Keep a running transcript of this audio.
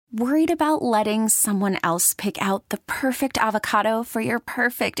Worried about letting someone else pick out the perfect avocado for your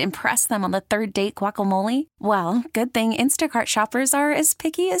perfect impress them on the third date guacamole? Well, good thing Instacart shoppers are as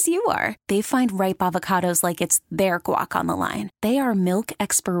picky as you are. They find ripe avocados like it's their guac on the line. They are milk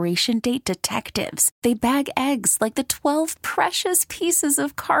expiration date detectives. They bag eggs like the 12 precious pieces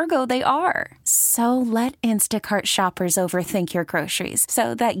of cargo they are. So let Instacart shoppers overthink your groceries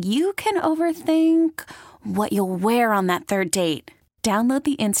so that you can overthink what you'll wear on that third date. Download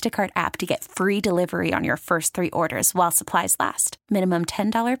the Instacart app to get free delivery on your first 3 orders while supplies last. Minimum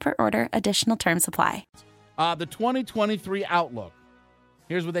 $10 per order. Additional terms apply. The 2023 outlook.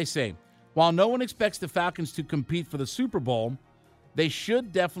 Here's what they say. While no one expects the Falcons to compete for the Super Bowl, they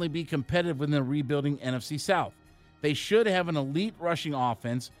should definitely be competitive in the rebuilding NFC South. They should have an elite rushing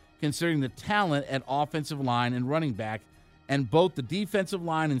offense considering the talent at offensive line and running back, and both the defensive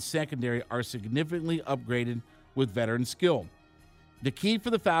line and secondary are significantly upgraded with veteran skill. The key for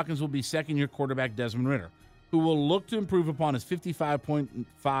the Falcons will be second-year quarterback Desmond Ridder, who will look to improve upon his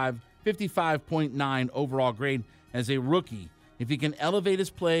 55.9 overall grade as a rookie. If he can elevate his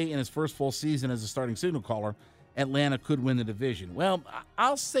play in his first full season as a starting signal caller, Atlanta could win the division. Well,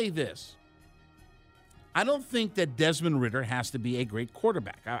 I'll say this. I don't think that Desmond Ridder has to be a great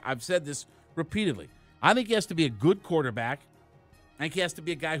quarterback. I've said this repeatedly. I think he has to be a good quarterback. I think he has to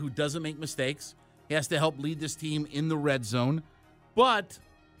be a guy who doesn't make mistakes. He has to help lead this team in the red zone. But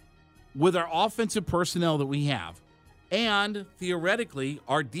with our offensive personnel that we have, and theoretically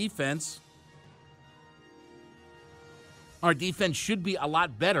our defense should be a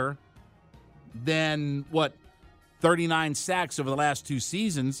lot better than, 39 sacks over the last 2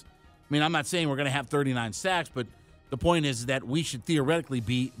 seasons. I mean, I'm not saying we're going to have 39 sacks, but the point is that we should theoretically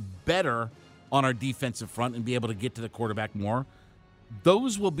be better on our defensive front and be able to get to the quarterback more.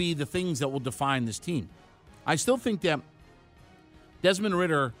 Those will be the things that will define this team. I still think that Desmond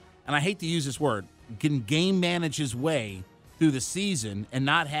Ridder, and I hate to use this word, can game manage his way through the season and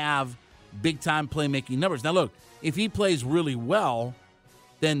not have big-time playmaking numbers. Now, look, if he plays really well,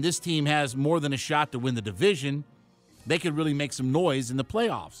 then this team has more than a shot to win the division. They could really make some noise in the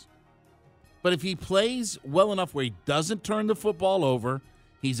playoffs. But if he plays well enough where he doesn't turn the football over,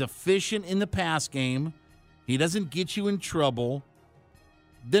 he's efficient in the pass game, he doesn't get you in trouble,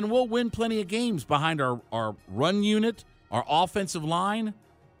 then we'll win plenty of games behind our run unit, our offensive line,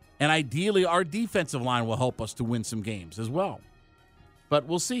 and ideally our defensive line will help us to win some games as well. But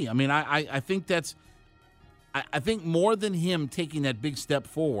we'll see. I mean, I think I think more than him taking that big step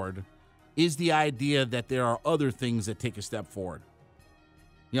forward is the idea that there are other things that take a step forward.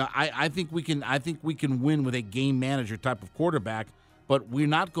 You know, I think we can win with a game manager type of quarterback, but we're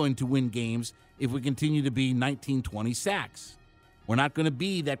not going to win games if we continue to be 19-20 sacks. We're not going to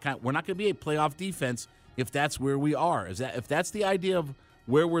be that kind. We're not going to be a playoff defense if that's where we are. If that's the idea of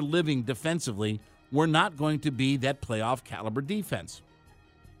where we're living defensively, we're not going to be that playoff caliber defense.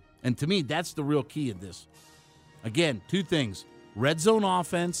 And to me, that's the real key of this. Again, 2 things: red zone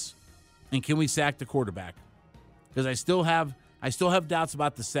offense, and can we sack the quarterback? Because I still have doubts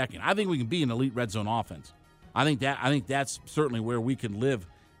about the second. I think we can be an elite red zone offense. I think that's certainly where we can live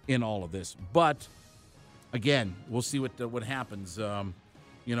in all of this. But again, we'll see what happens.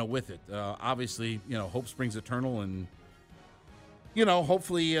 With it. Obviously, hope springs eternal, and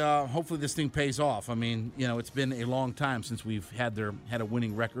hopefully this thing pays off. I mean, it's been a long time since we've had a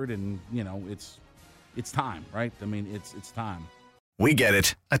winning record, and it's time, right? I mean, it's time. We get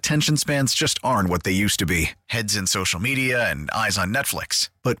it. Attention spans just aren't what they used to be. Heads in social media and eyes on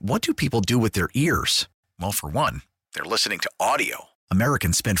Netflix. But what do people do with their ears? Well, for one, they're listening to audio.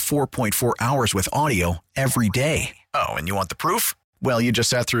 Americans spend 4.4 hours with audio every day. Oh, and you want the proof? Well, you just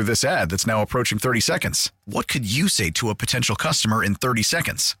sat through this ad that's now approaching 30 seconds. What could you say to a potential customer in 30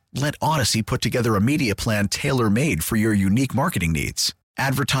 seconds? Let Odyssey put together a media plan tailor-made for your unique marketing needs.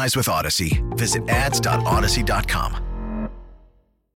 Advertise with Odyssey. Visit ads.odyssey.com.